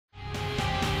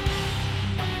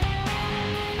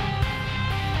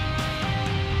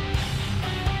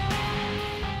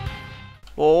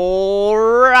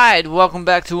Alright, welcome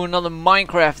back to another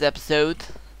Minecraft episode.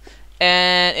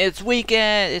 And it's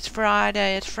weekend, it's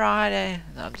Friday.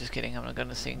 No, I'm just kidding, I'm not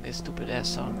gonna sing this stupid ass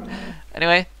song.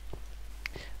 Anyway,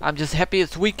 I'm just happy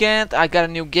it's weekend, I got a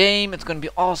new game, it's gonna be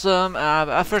awesome.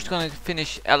 I'm first gonna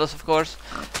finish Alice, of course.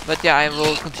 But yeah, I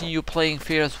will continue playing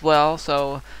Fear as well,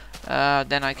 so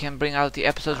then I can bring out the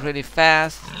episodes really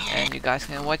fast. And you guys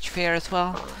can watch Fear as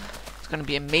well. It's gonna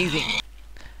be amazing.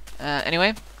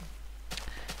 Anyway.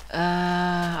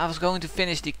 I was going to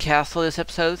finish the castle this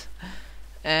episode,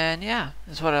 and yeah,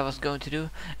 that's what I was going to do.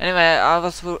 Anyway,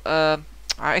 I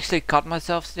actually cut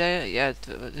myself today. Yeah, it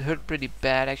hurt pretty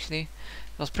bad actually.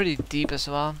 It was pretty deep as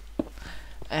well,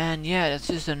 and yeah, that's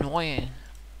just annoying.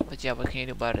 But yeah, what can you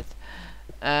do about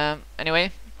it?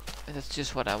 Anyway, that's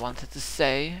just what I wanted to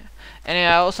say. Anyway,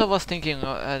 I also was thinking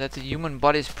that the human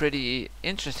body is pretty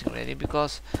interesting, really,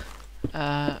 because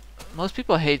most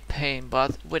people hate pain,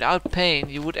 but without pain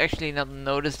you would actually not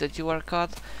notice that you are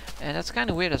cut, and that's kind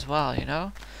of weird as well, you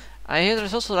know. I hear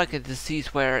there's also like a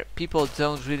disease where people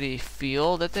don't really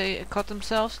feel that they cut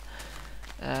themselves.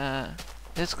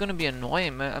 That's gonna be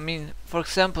annoying. I mean, for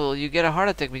example, you get a heart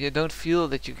attack but you don't feel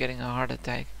that you're getting a heart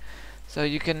attack, so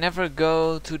you can never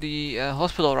go to the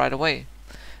hospital right away.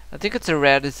 I think it's a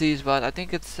rare disease, but I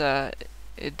think it's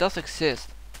it does exist.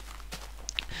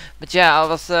 But yeah, I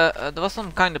was there was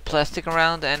some kind of plastic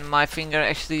around, and my finger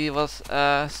actually was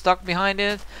stuck behind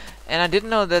it, and I didn't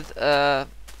know that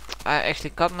I actually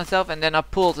cut myself. And then I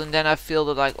pulled, and then I felt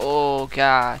it like, oh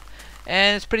god,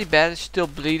 and it's pretty bad. It's still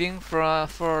bleeding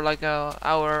for like an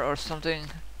hour or something,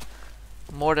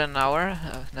 more than an hour.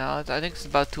 Now I think it's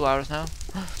about 2 hours now.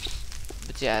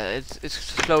 But yeah, it's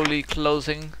slowly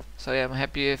closing. So yeah, I'm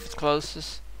happy if it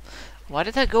closes. Why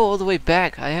did I go all the way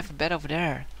back? I have a bed over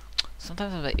there.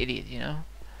 Sometimes I'm an idiot, you know.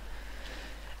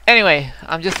 Anyway,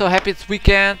 I'm just so happy it's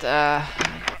weekend.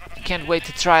 Can't wait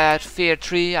to try out Fear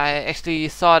 3. I actually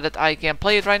saw that I can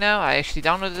play it right now. I actually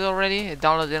downloaded it already. It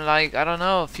downloaded in like, I don't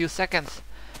know, a few seconds.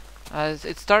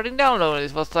 It's starting download.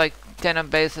 It was like 10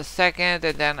 MB a second,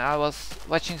 and then I was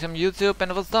watching some YouTube and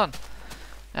it was done.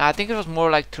 I think it was more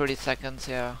like 30 seconds,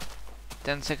 yeah.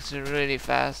 10 seconds is really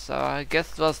fast, so I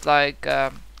guess it was like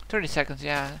 30 seconds,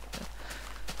 yeah.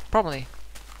 Probably.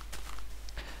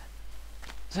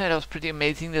 So yeah, that was pretty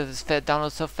amazing that it's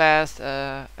downloaded so fast.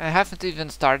 I haven't even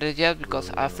started yet because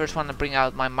I first want to bring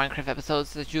out my Minecraft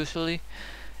episodes as usually.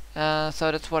 So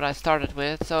that's what I started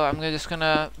with. So I'm just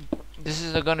gonna. This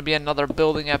is gonna be another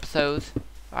building episode.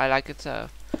 I like it. So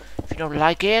if you don't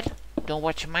like it, don't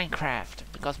watch Minecraft,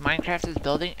 because Minecraft is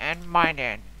building and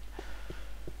mining.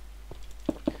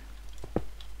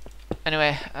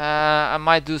 Anyway, I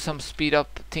might do some speed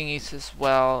up thingies as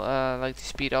well, like the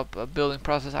speed up building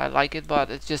process. I like it,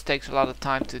 but it just takes a lot of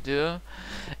time to do.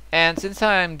 And since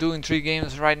I'm doing 3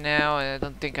 games right now, I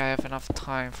don't think I have enough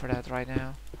time for that right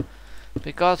now,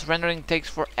 because rendering takes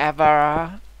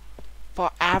forever.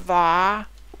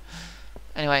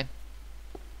 Anyway,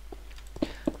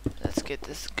 let's get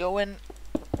this going.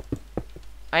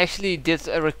 I actually did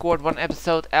record one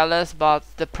episode Alice, but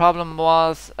the problem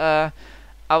was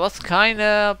I was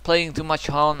kinda playing too much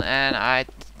on, and I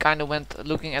kinda went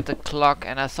looking at the clock,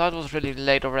 and I saw it was really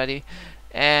late already,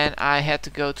 and I had to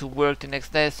go to work the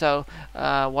next day. So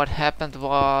what happened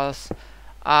was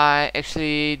I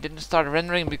actually didn't start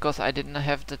rendering because I didn't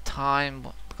have the time,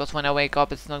 because when I wake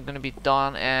up it's not gonna be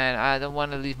done, and I don't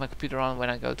want to leave my computer on when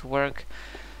I go to work,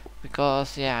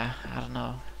 because yeah, I don't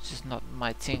know, it's just not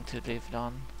my thing to leave it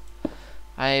on.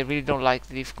 I really don't like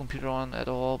to leave computer on at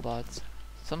all, but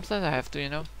sometimes I have to, you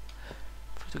know,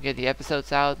 to get the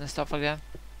episodes out and stuff like that.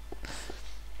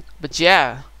 But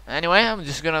yeah, anyway, I'm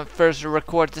just gonna first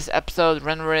record this episode,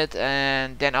 render it,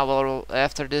 and then I will,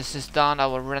 after this is done, I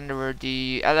will render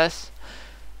the Alice,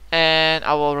 and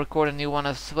I will record a new one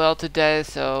as well today.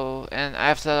 So, and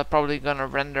after that, I'm probably gonna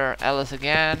render Alice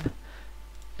again,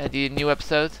 the new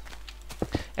episode.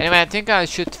 Anyway, I think I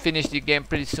should finish the game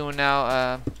pretty soon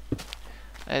now.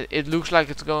 It looks like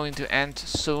it's going to end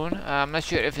soon. I'm not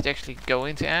sure if it's actually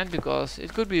going to end, because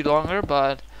it could be longer,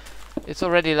 but it's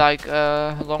already like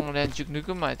longer than Duke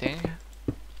Nukem, I think.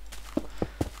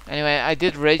 Anyway, I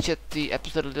did rage at the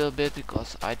episode a little bit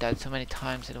because I died so many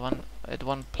times at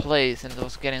one place, and it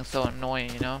was getting so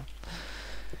annoying, you know.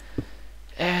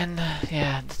 And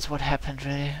yeah, that's what happened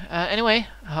really. Anyway,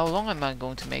 how long am I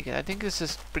going to make it? I think this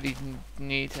is pretty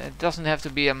neat. It doesn't have to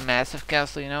be a massive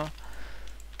castle, you know.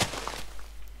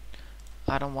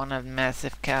 I don't want a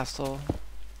massive castle.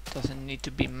 Doesn't need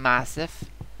to be massive.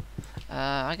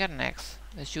 I got an axe.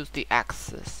 Let's use the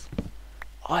axes.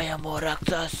 I am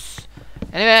Oractus.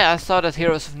 Anyway, I saw that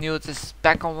Heroes of Newt is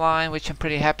back online, which I'm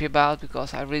pretty happy about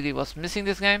because I really was missing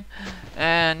this game.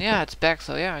 And yeah, it's back,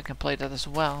 so yeah, I can play that as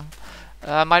well.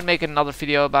 I might make another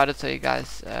video about it so you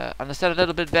guys understand a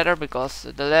little bit better, because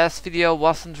the last video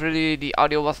wasn't really, the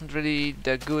audio wasn't really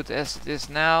that good as it is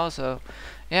now, so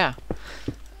yeah.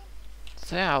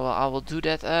 So yeah, I will do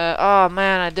that. Oh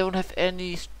man, I don't have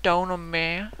any stone on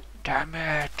me. Damn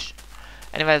it.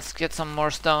 Anyway, let's get some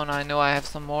more stone. I know I have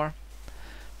some more.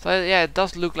 So yeah, it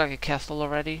does look like a castle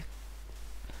already.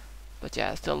 But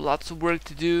yeah, still lots of work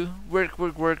to do. Work.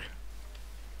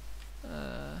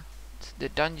 The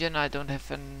dungeon, I don't have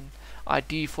an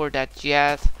ID for that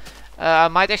yet. I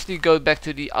might actually go back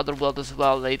to the other world as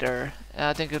well later.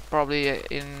 I think it's probably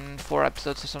in 4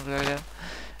 episodes or something like that.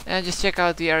 And just check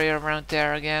out the area around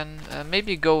there again.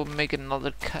 Maybe go make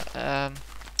another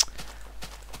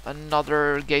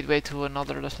another gateway to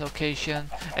another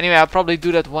location. Anyway, I'll probably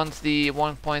do that once the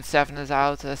 1.7 is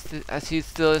out. I see it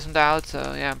still isn't out,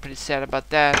 so yeah, I'm pretty sad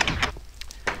about that.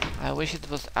 I wish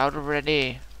it was out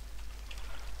already.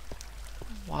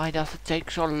 Why does it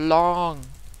take so long?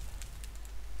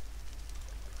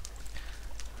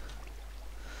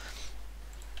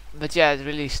 But yeah, it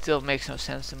really still makes no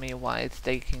sense to me why it's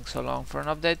taking so long for an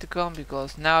update to come,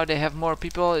 because now they have more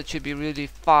people, it should be really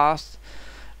fast.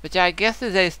 But yeah, I guess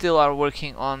that they still are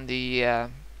working on the I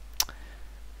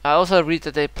also read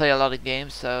that they play a lot of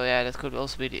games, so yeah, that could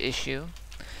also be the issue.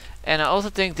 And I also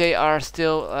think they are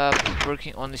still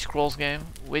working on the Scrolls game,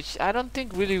 which I don't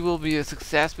think really will be a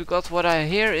success, because what I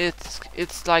hear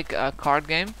it's like a card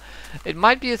game. It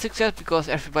might be a success because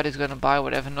everybody's gonna buy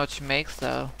whatever Notch makes,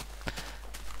 so.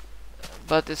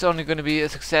 But it's only gonna be a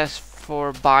success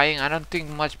for buying. I don't think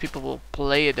much people will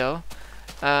play it though.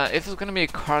 If it's gonna be a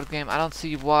card game, I don't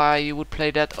see why you would play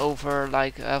that over,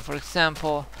 like, for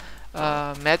example,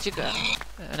 Magic.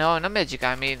 No, not Magic.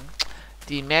 I mean,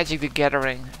 the Magic the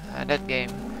Gathering. That game.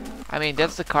 I mean,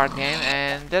 that's the card game,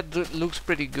 and that looks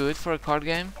pretty good for a card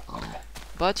game.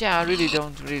 But yeah, I really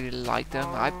don't really like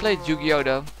them. I played Yu-Gi-Oh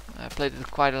though. I played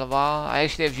it quite a while. I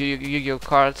actually have Yu-Gi-Oh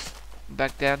cards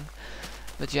back then.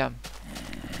 But yeah.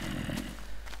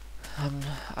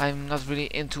 I'm not really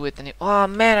into it anymore. Oh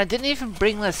man, I didn't even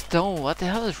bring that stone. What the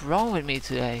hell is wrong with me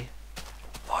today?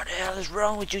 What the hell is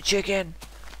wrong with you, chicken?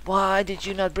 Why did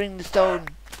you not bring the stone?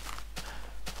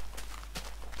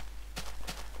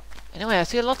 Anyway, I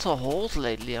see lots of holes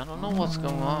lately. I don't know what's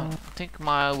going on. I think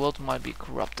my world might be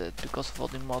corrupted because of all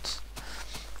the mods.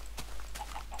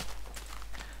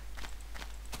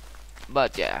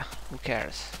 But yeah, who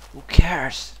cares? Who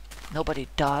cares? Nobody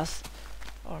does.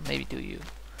 Or maybe do you?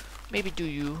 Maybe do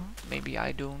you, maybe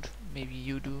I don't, maybe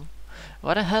you do.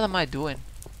 What the hell am I doing?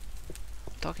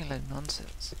 I'm talking like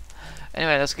nonsense.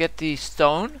 Anyway, let's get the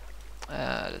stone.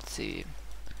 Let's see.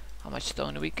 How much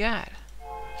stone do we got?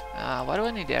 Why do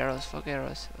I need arrows? Fuck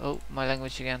arrows. Oh, my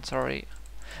language again, sorry.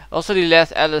 Also, the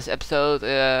last Alice episode,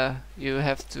 you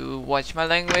have to watch my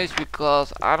language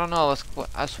because, I don't know,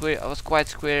 I was quite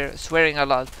swearing a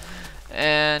lot.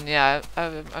 And yeah,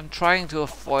 I'm trying to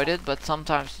avoid it, but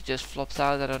sometimes it just flops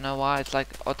out. I don't know why. It's like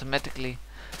automatically,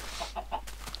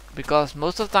 because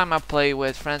most of the time I play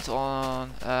with friends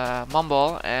on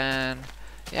Mumble, and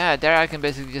yeah, there I can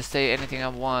basically just say anything I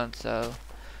want. So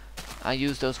I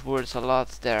use those words a lot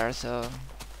there. So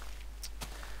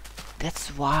that's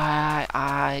why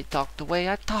I talk the way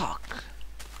I talk,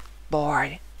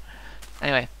 boy.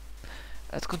 Anyway,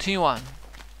 let's continue on.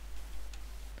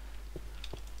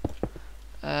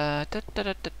 Let's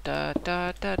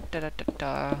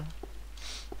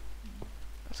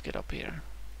get up here.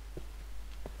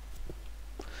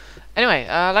 Anyway,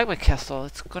 I like my castle.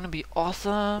 It's gonna be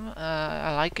awesome.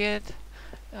 I like it.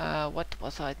 What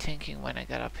was I thinking when I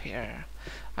got up here?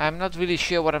 I'm not really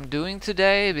sure what I'm doing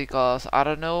today because I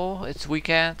don't know. It's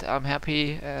weekend. I'm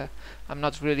happy. I'm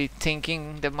not really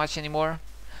thinking that much anymore.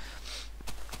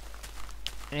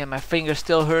 Yeah, my finger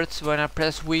still hurts when I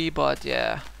press W, but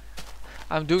yeah.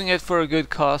 I'm doing it for a good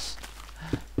cause.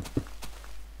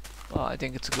 Well, I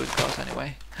think it's a good cause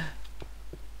anyway.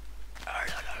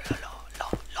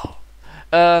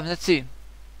 Let's see.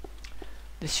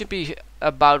 This should be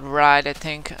about right, I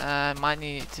think. Might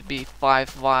need to be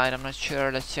 5 wide, I'm not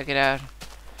sure. Let's check it out.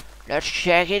 Let's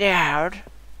check it out.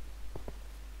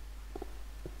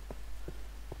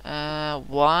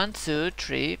 1, 2,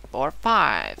 3, 4,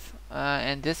 5.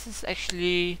 And this is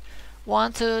actually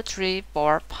 1, 2, 3,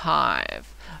 4,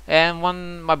 5. And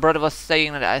when my brother was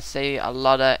saying that I say a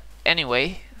lot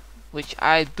anyway, which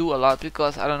I do a lot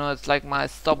because I don't know, it's like my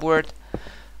stop word.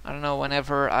 I don't know,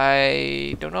 whenever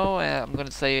I don't know, I'm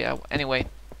gonna say anyway.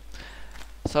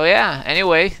 So yeah,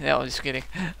 anyway, no, I'm just kidding.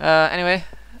 Anyway,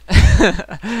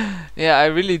 Yeah, I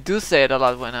really do say it a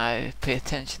lot when I pay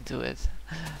attention to it.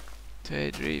 2,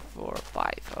 8, 3, 4,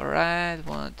 5. Alright,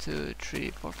 1, 2, 3,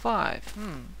 4, 5.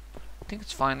 I think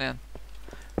it's fine then.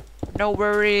 No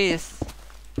worries.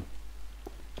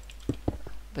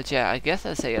 But yeah, I guess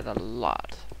I say it a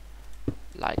lot.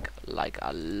 Like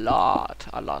a lot.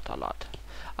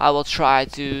 I will try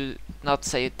to not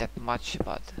say it that much,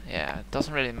 but yeah, it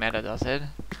doesn't really matter, does it?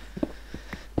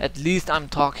 At least I'm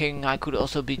talking. I could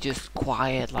also be just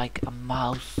quiet like a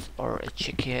mouse or a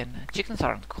chicken. Chickens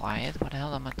aren't quiet. What the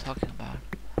hell am I talking about?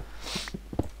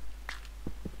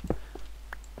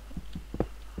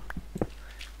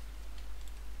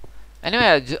 Anyway,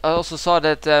 I also saw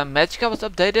that Magicka was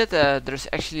updated. There's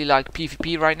actually like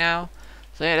PvP right now.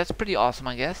 So yeah, that's pretty awesome,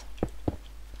 I guess.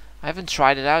 I haven't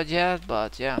tried it out yet,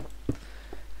 but yeah.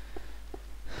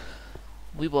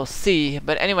 We will see.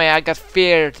 But anyway, I got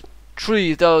feared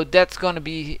 3, though that's gonna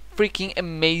be freaking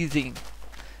amazing.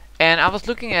 And I was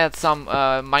looking at some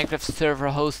Minecraft server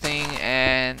hosting,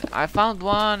 and I found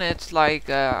one. It's like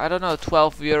I don't know,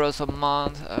 12 euros a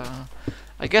month.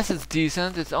 I guess it's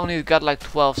decent. It's only got like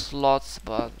 12 slots,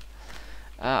 but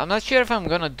I'm not sure if I'm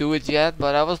gonna do it yet.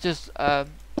 But I was just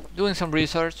doing some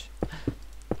research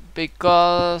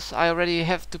because I already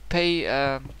have to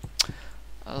pay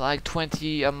like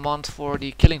 20 a month for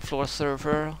the Killing Floor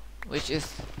server, which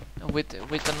is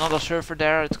with another server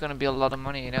there. It's gonna be a lot of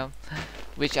money, you know,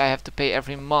 which I have to pay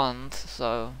every month.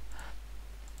 So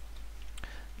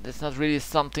that's not really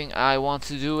something I want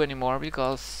to do anymore,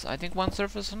 because I think one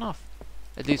server is enough,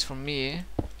 at least for me.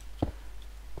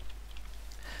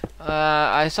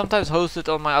 I sometimes host it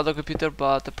on my other computer,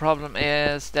 but the problem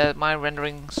is that my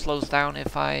rendering slows down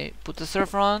if I put the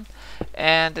server on,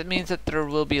 and it means that there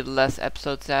will be less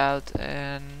episodes out,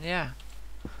 and yeah,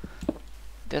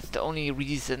 that's the only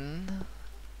reason.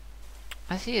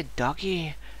 I see a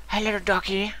doggy. Hey little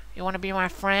doggy, you wanna be my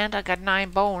friend? I got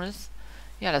 9 bones.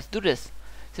 Yeah, let's do this.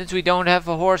 Since we don't have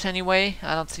a horse anyway,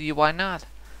 I don't see why not.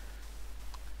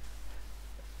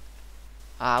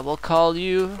 I will call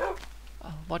you.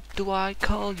 What do I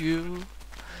call you?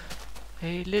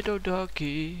 Hey little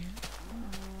doggy,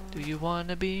 do you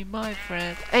wanna be my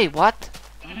friend? Hey, what?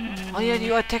 Oh yeah,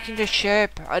 you're attacking the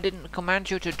ship. I didn't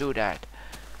command you to do that.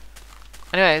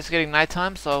 Anyway, it's getting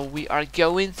nighttime, so we are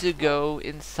going to go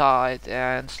inside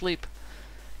and sleep.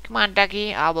 Come on,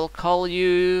 doggy, I will call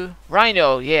you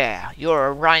Rhino. Yeah, you're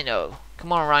a rhino.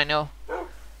 Come on, Rhino.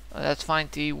 Let's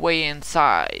find the way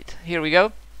inside. Here we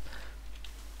go.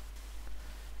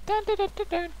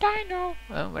 Dino.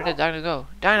 Oh, where did Dino go?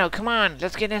 Dino, come on,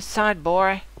 let's get inside,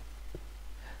 boy.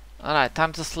 Alright,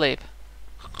 time to sleep.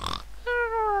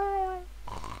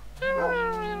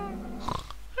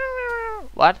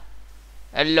 What?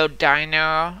 Hello,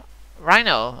 Dino.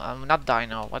 Rhino. I'm not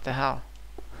Dino. What the hell?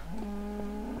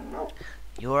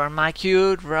 You're my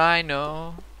cute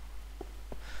Rhino.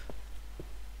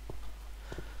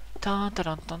 Anyway,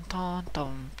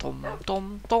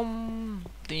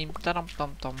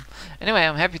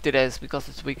 I'm happy today because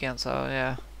it's weekend, so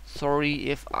yeah. Sorry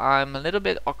if I'm a little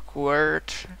bit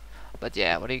awkward, but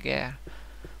yeah, what do you care?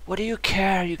 What do you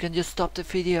care? You can just stop the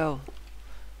video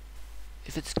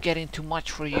if it's getting too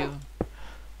much for you.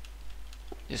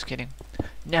 Just kidding.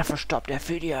 Never stop that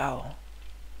video.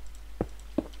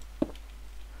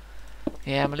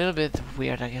 Yeah, I'm a little bit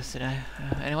weird, I guess, today.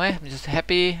 Anyway, I'm just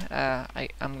happy.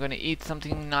 I'm gonna eat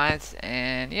something nice,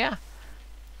 and yeah,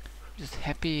 just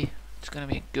happy. It's gonna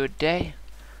be a good day.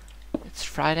 It's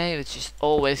Friday, which is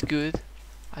always good.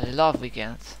 I love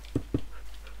weekends. I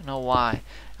don't know why.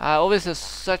 I always have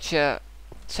such a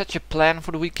plan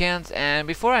for the weekends, and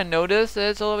before I know this,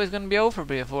 it's always gonna be over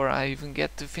before I even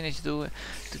get to finish do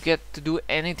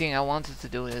anything I wanted to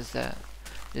do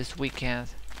this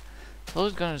weekend. I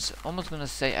was almost gonna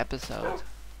say episode,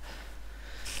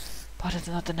 but it's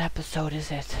not an episode,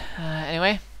 is it?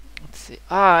 Anyway, let's see.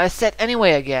 Ah, I said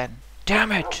anyway again.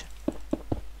 Damn it!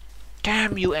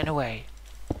 Damn you anyway.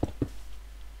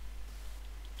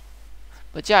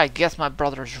 But yeah, I guess my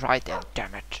brother's right then.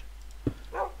 Damn it!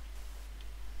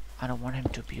 I don't want him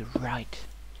to be right.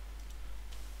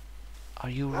 Are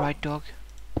you right, dog?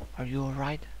 Are you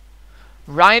alright?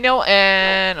 Rhino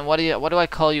and what do I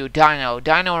call you? Dino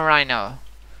and Rhino.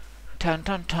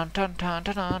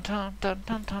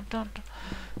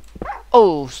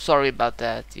 Oh, sorry about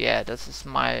that. Yeah, this is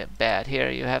my bad. Here,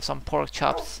 you have some pork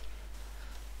chops.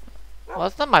 Well,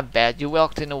 it's not my bad. You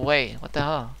walked in the way. What the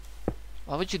hell?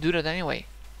 Why would you do that anyway?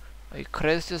 Are you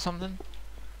crazy or something?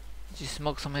 Did you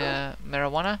smoke some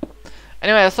marijuana?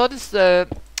 Anyway, I saw this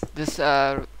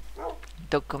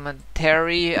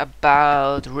documentary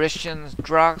about Russian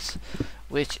drugs,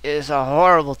 which is a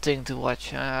horrible thing to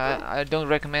watch. I don't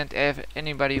recommend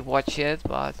anybody watch it,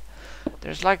 but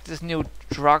there's like this new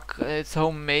drug. It's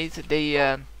homemade.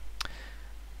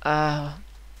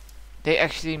 They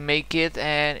actually make it,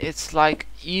 and it's like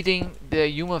eating the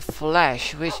human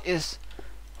flesh, which is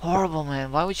horrible,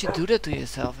 man. Why would you do that to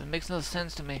yourself? It makes no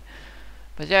sense to me.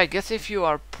 But yeah, I guess if you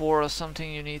are poor or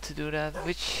something, you need to do that,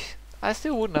 which I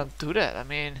still would not do that. I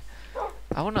mean,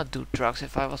 I would not do drugs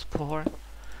if I was poor.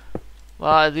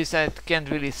 Well, at least I can't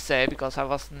really say, because I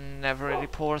was never really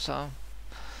poor, so...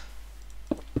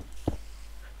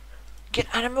 Get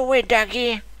out of my way,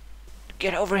 doggy!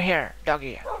 Get over here,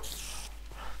 doggy!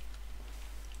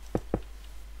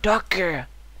 Doggy!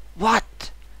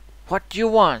 What? What do you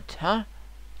want, huh?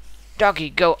 Doggy,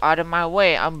 go out of my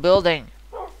way, I'm building!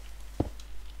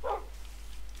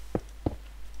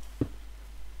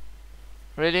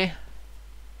 Really?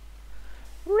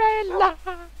 Rela.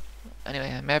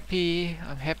 Anyway, I'm happy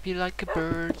like a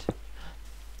bird.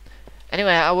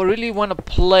 Anyway, I would really want to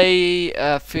play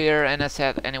Fear, and I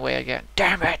said anyway again.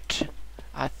 Damn it!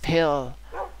 I fail.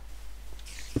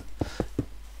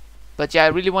 But yeah, I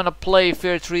really want to play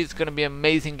Fear 3. It's gonna be an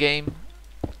amazing game.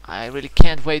 I really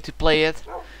can't wait to play it.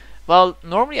 Well,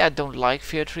 normally I don't like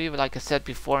Fear 3, but like I said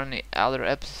before in the other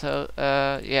episodes.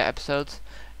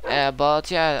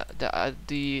 But yeah,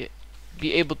 the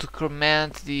be able to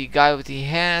command the guy with the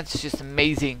hands is just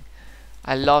amazing.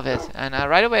 I love it, and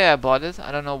right away I bought it.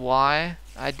 I don't know why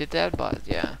I did that, but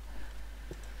yeah.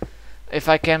 If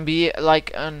I can be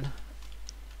like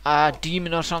a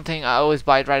demon or something, I always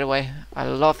buy it right away. I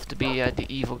love to be the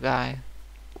evil guy,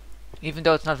 even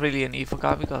though it's not really an evil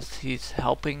guy because he's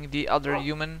helping the other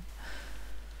human.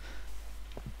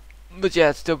 But yeah,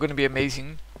 it's still gonna be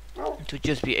amazing to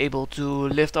just be able to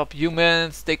lift up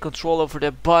humans, take control over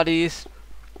their bodies.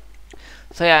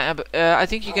 So yeah, I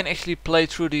think you can actually play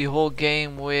through the whole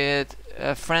game with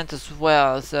friends as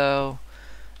well. So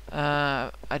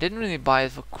I didn't really buy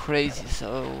it for crazy,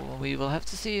 so we will have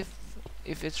to see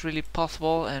if it's really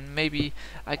possible, and maybe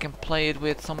I can play it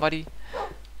with somebody.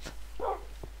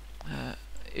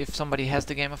 If somebody has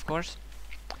the game, of course.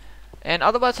 And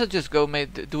otherwise I'll just go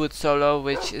do it solo,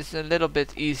 which is a little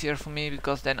bit easier for me,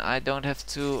 because then I don't have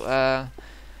to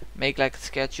make like a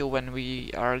schedule when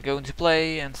we are going to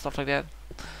play and stuff like that.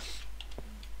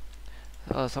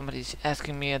 Oh, somebody's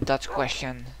asking me a Dutch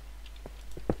question.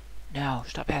 No,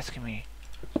 stop asking me.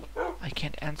 I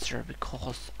can't answer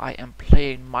because I am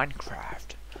playing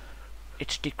Minecraft.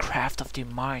 It's the craft of the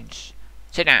minds.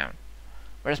 Sit down.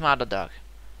 Where's my other dog?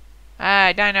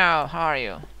 Hi, Dino, how are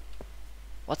you?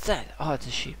 What's that? Oh, it's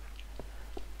a sheep.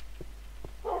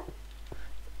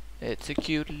 It's a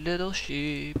cute little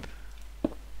sheep.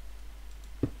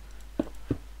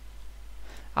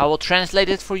 I will translate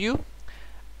it for you.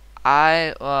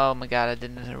 Oh my god, I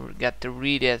didn't get to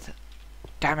read it.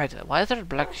 Damn it, why is there a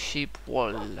black sheep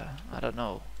wool? I don't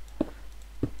know.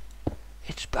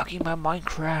 It's bugging my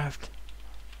Minecraft.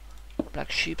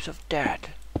 Black sheeps of dead.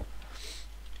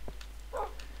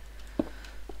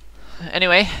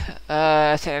 Anyway,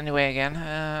 I said anyway again.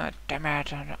 Damn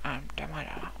it.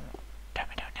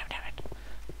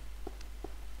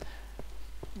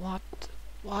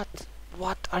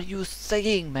 What are you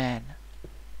saying, man?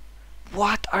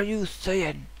 What are you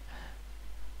saying?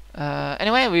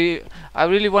 Anyway, I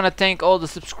really want to thank all the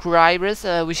subscribers.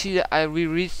 We see that we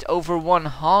reached over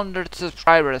 100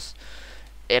 subscribers.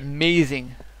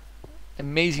 Amazing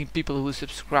people who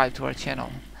subscribe to our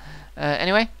channel.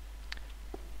 Anyway,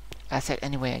 I said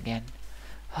anyway again.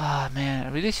 Ah man, I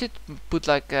really should put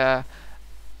like I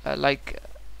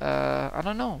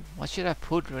don't know, what should I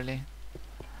put really?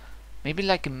 Maybe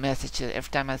like a message that every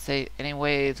time I say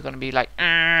anyway, it's gonna be like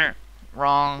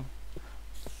wrong.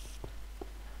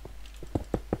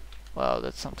 Well,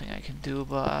 that's something I can do,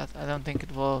 but I don't think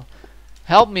it will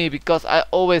help me because I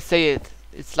always say it.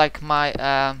 It's like my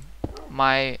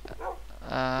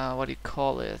what do you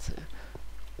call it?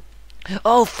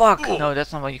 Oh fuck! No,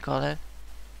 that's not what you call it.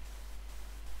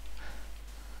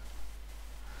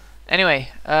 Anyway,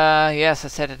 yes, I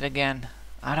said it again.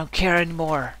 I don't care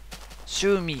anymore.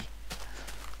 Sue me.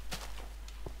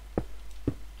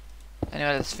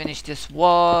 Anyway, let's finish this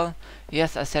wall.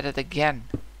 Yes, I said it again.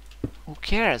 Who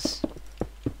cares?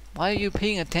 Why are you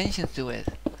paying attention to it?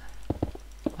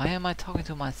 Why am I talking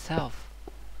to myself?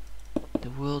 The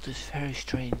world is very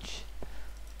strange.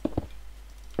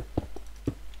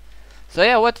 So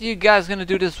yeah, what are you guys gonna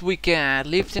do this weekend?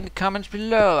 Leave it in the comments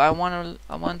below. I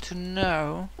want to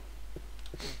know.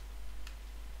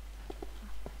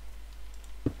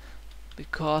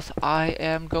 Because I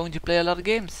am going to play a lot of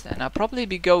games, and I'll probably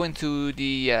be going to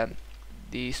the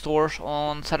the stores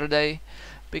on Saturday,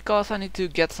 because I need to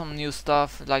get some new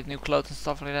stuff, like new clothes and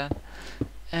stuff like that.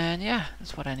 And yeah,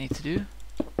 that's what I need to do,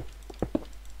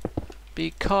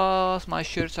 because my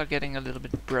shirts are getting a little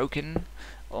bit broken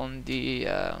on the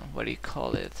what do you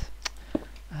call it,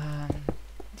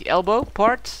 the elbow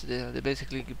part. They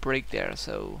basically break there,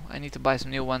 so I need to buy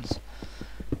some new ones.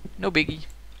 No biggie.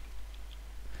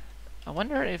 I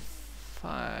wonder if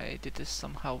I did this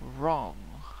somehow wrong.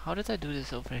 How did I do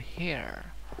this over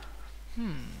here?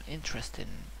 Interesting.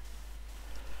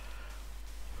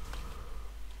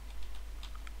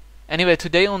 Anyway,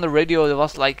 today on the radio there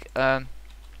was like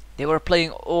they were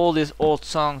playing all these old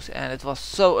songs, and it was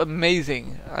so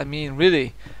amazing. I mean,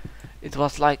 really, it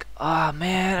was like, ah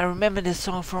man, I remember this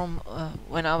song from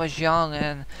when I was young,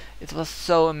 and it was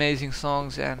so amazing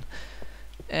songs.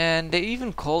 And they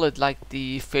even call it like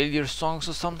the failure songs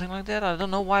or something like that. I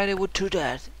don't know why they would do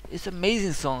that. It's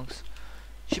amazing songs.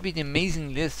 Should be the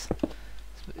amazing list.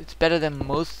 It's better than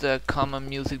most common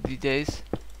music these days.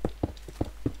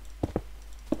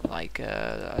 Like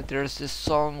there's this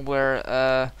song where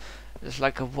there's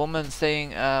like a woman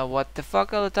saying what the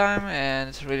fuck all the time, and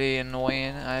it's really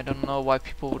annoying. I don't know why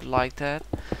people would like that.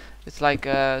 It's like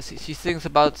she sings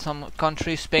about some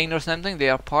country, Spain or something. They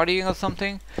are partying or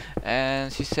something,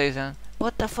 and she says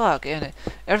what the fuck, and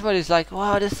everybody's like,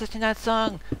 wow, this is such a nice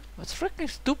song. It's freaking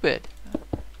stupid.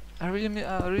 I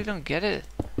really don't get it.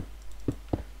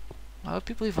 Why would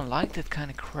people even like that kind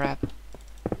of crap?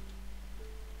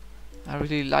 I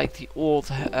really like the old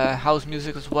house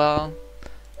music as well.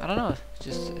 I don't know, it's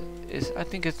just I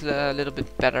think it's a little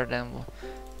bit better than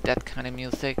that kind of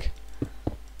music.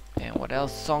 And what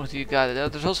else songs do you got?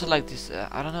 There's also like this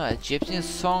I don't know, Egyptian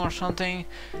song or something.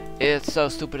 It's so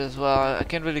stupid as well. I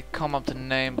can't really come up with the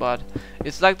name, but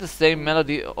it's like the same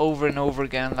melody over and over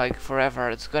again, like forever.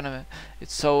 It's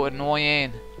so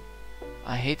annoying.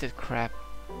 I hate that crap.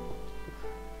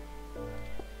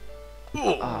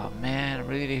 Oh man,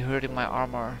 really hurting my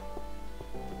armor.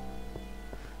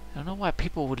 I don't know why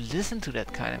people would listen to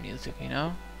that kind of music, you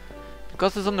know?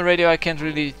 Because it's on the radio, I can't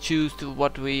really choose to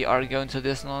what we are going to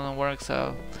listen on and work,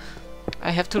 so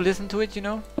I have to listen to it, you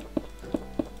know?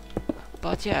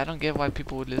 But yeah, I don't get why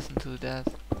people would listen to that.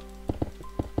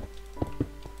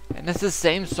 And it's the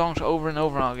same songs over and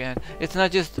over again. It's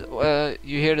not just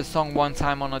you hear the song one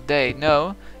time on a day.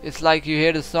 No, it's like you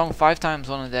hear the song 5 times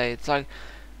on a day. It's like,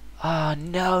 oh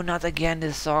no, not again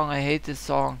this song, I hate this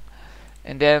song.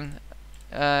 And then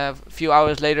a few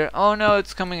hours later, oh no,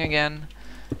 it's coming again.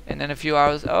 And then a few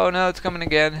hours, oh no, it's coming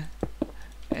again.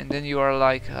 And then you are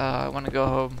like, I want to go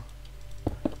home.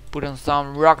 Put on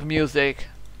some rock music.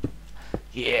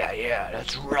 Yeah,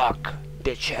 that's rock,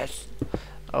 bitches.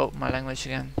 Oh, my language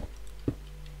again.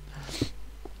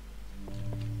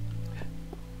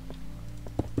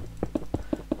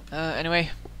 Anyway,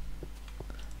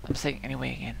 I'm saying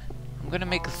anyway again. I'm gonna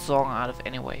make a song out of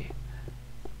anyway.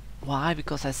 Why?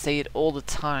 Because I say it all the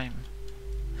time.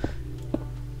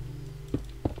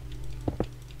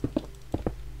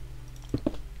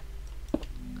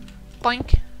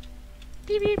 Boink.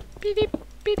 Beep beep beep beep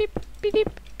beep beep beep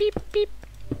beep beep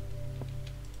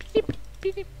beep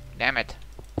beep beep. Damn it.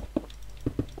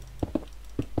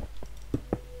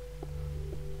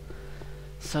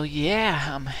 So yeah,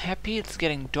 I'm happy it's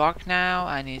getting dark now.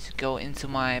 I need to go into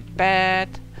my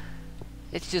bed.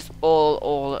 It's just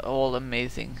all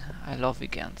amazing. I love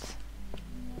weekends.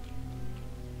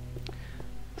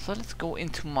 So let's go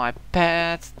into my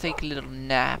bed, take a little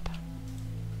nap,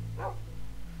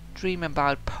 dream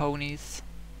about ponies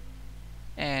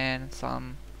and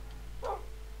some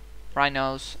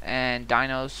rhinos and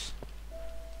dinos.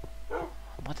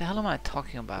 What the hell am I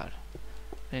talking about?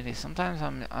 Really, sometimes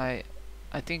I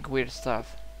think weird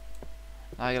stuff.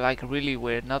 Like really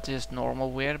weird, not just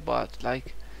normal weird, but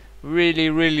like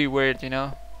really weird, you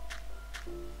know?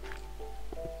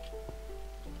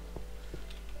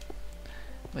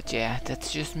 But yeah,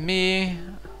 that's just me.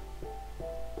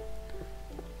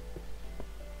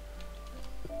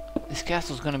 This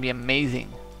castle's gonna be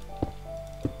amazing.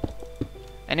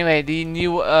 Anyway, the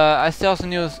new I saw some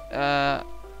new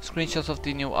screenshots of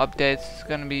the new updates. It's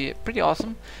gonna be pretty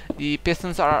awesome. The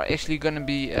pistons are actually gonna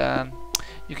be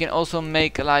you can also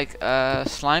make like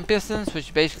slime pistons,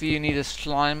 which basically you need a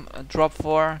slime drop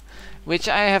for, which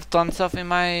I have tons of in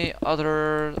my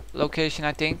other location,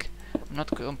 I think. I'm not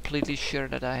completely sure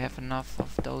that I have enough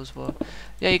of those, but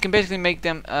yeah, you can basically make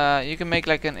them you can make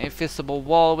like an invisible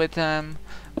wall with them.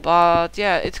 But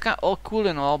yeah, it's kind of all cool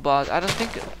and all, but I don't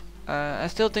think I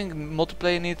still think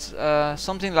multiplayer needs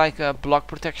something like block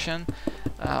protection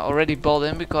already built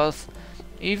in, because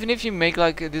Even if you make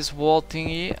like this wall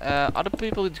thingy, other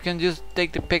people can just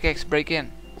take the pickaxe, break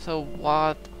in. So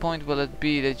what point will it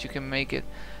be that you can make it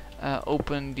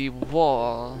open the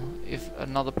wall if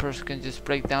another person can just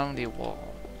break down the wall?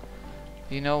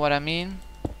 You know what I mean?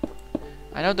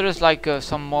 I know there's like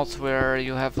some mods where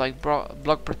you have like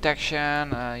block protection.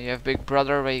 You have Big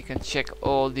Brother where you can check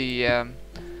all the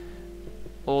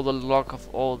log of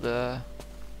all the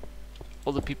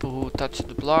people who touch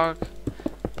the block.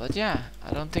 But yeah,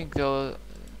 I don't think they'll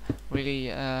really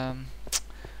man,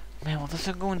 what was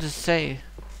I going to say?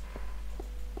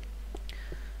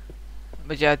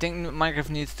 But yeah, I think Minecraft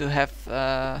needs to have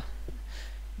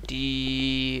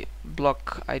the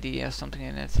block ID or something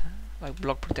in it, like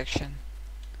block protection,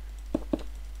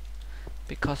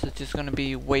 because it's just gonna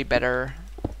be way better.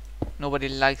 Nobody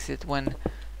likes it when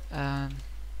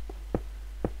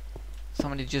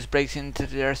somebody just breaks into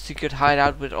their secret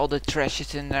hideout with all the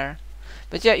trashes in there.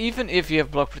 But yeah, even if you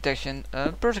have block protection,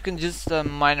 a person can just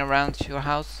mine around your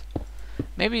house.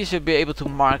 Maybe you should be able to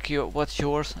mark what's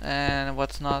yours and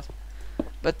what's not.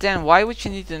 But then, why would you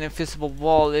need an invisible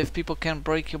wall if people can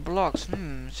break your blocks?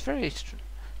 It's very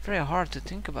hard to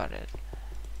think about it.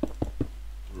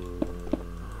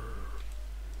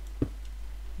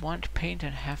 Want paint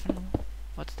in heaven?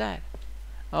 What's that?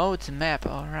 Oh, it's a map.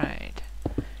 All right.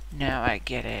 Now I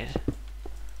get it.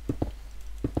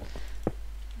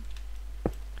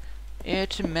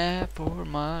 It's a map for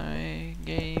my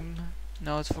game.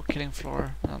 No, it's for Killing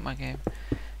Floor, not my game.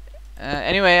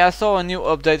 Anyway, I saw a new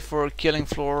update for Killing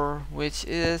Floor, which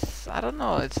is, I don't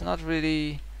know, it's not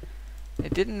really,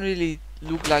 it didn't really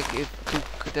look like it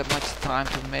took that much time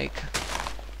to make.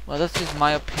 Well, that's just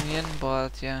my opinion,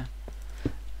 but yeah.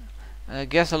 I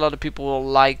guess a lot of people will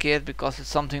like it because it's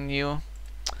something new.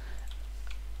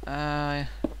 Yeah,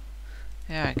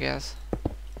 I guess.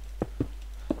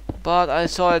 But I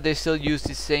saw that they still use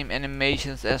the same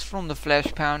animations as from the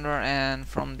Flash Pounder and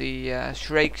from the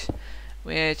Shrakes,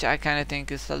 which I kind of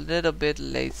think is a little bit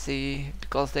lazy,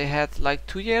 because they had like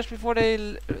 2 years before they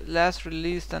last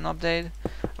released an update,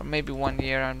 or maybe 1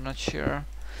 year, I'm not sure.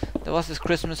 There was this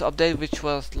Christmas update which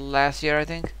was last year, I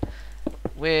think,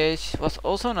 which was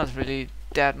also not really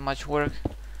that much work.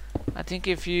 I think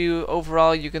if you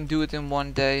overall you can do it in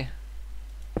 1 day.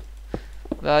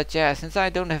 But yeah, since I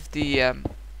don't have the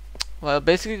well,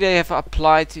 basically they have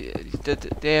applied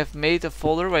they have made a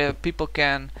folder where people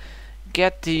can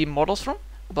get the models from,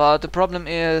 but the problem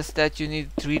is that you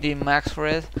need 3D Max for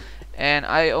it, and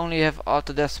I only have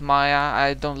Autodesk Maya.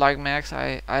 I don't like Max.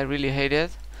 I really hate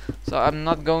it, so I'm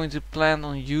not going to plan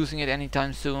on using it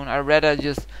anytime soon. I'd rather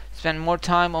just spend more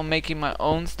time on making my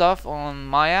own stuff on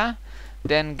Maya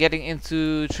than getting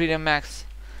into 3D Max.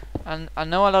 And I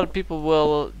know a lot of people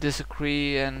will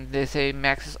disagree and they say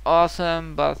Max is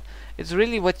awesome, but it's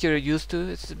really what you're used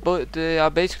to. They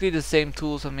are basically the same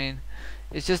tools. I mean,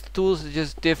 it's just tools, it's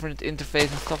just different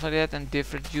interface and stuff like that, and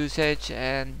different usage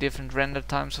and different render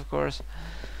times, of course.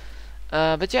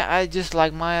 But yeah, I just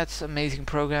like Maya. It's an amazing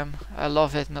program. I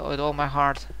love it with all my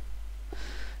heart.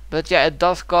 But yeah, it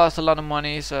does cost a lot of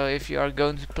money, so if you are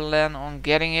going to plan on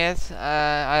getting it,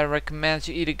 I recommend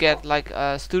you either get like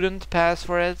a student pass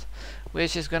for it,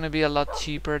 which is gonna be a lot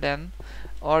cheaper then,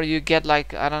 or you get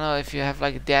like, I don't know, if you have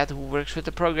like a dad who works with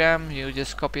the program, you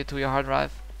just copy it to your hard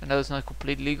drive. I know it's not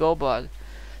completely legal, but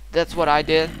that's what I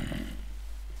did,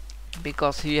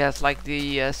 because he has like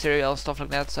the serial stuff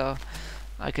like that, so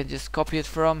I can just copy it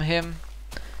from him.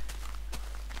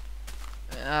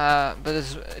 But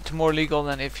it's more legal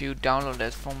than if you download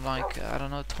it from like, I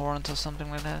don't know, torrent or something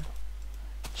like that.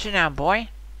 Sit down, boy.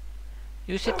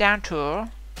 You sit down too.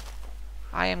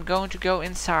 I am going to go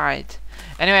inside.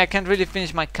 Anyway, I can't really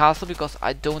finish my castle because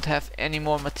I don't have any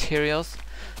more materials.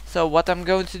 So what I'm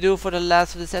going to do for the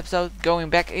last of this episode, going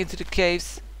back into the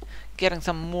caves, getting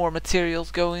some more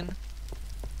materials going.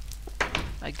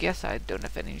 I guess I don't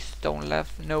have any stone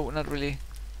left. No, not really.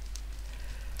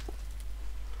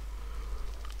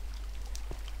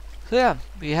 So yeah,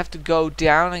 we have to go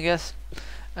down, I guess.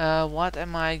 What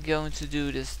am I going to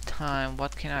do this time?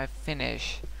 What can I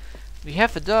finish? We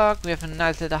have a dog, we have a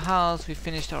nice little house, we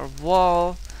finished our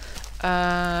wall.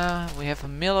 We have a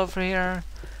mill over here,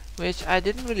 which I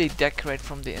didn't really decorate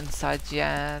from the inside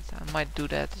yet. I might do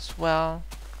that as well.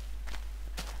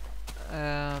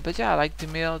 But yeah, I like the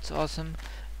mill, it's awesome.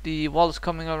 The wall is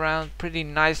coming around pretty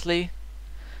nicely.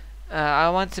 I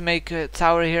want to make a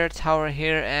tower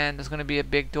here, and there's gonna be a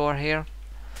big door here.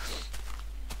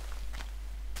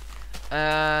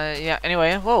 Yeah,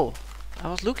 anyway, whoa. I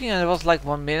was looking and it was like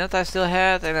 1 minute I still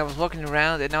had, and I was walking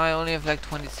around, and now I only have like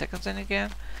 20 seconds in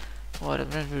again. Wow,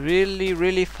 that went really,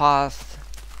 really fast.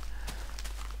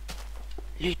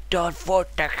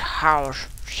 LethalVortex house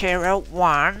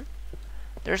 01.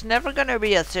 There's never gonna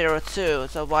be a 02,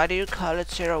 so why do you call it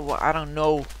 01? I don't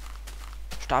know.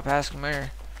 Stop asking me.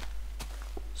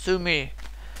 Sue me.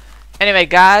 Anyway,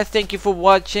 guys, thank you for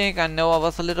watching. I know I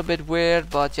was a little bit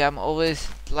weird, but yeah, I'm always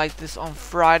like this on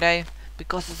Friday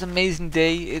because it's an amazing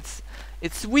day.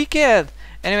 It's weekend.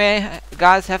 Anyway,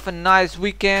 guys, have a nice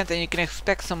weekend, and you can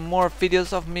expect some more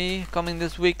videos of me coming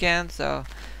this weekend. So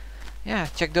yeah,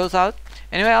 check those out.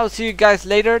 Anyway, I'll see you guys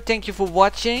later. Thank you for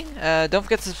watching. Don't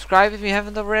forget to subscribe if you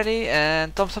haven't already,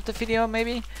 and thumbs up the video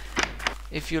maybe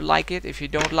if you like it. If you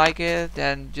don't like it,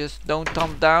 then just don't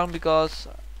thumb down because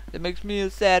it makes me a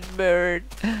sad bird.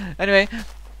 Anyway,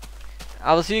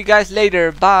 I will see you guys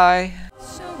later. Bye.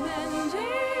 So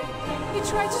many, you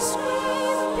tried to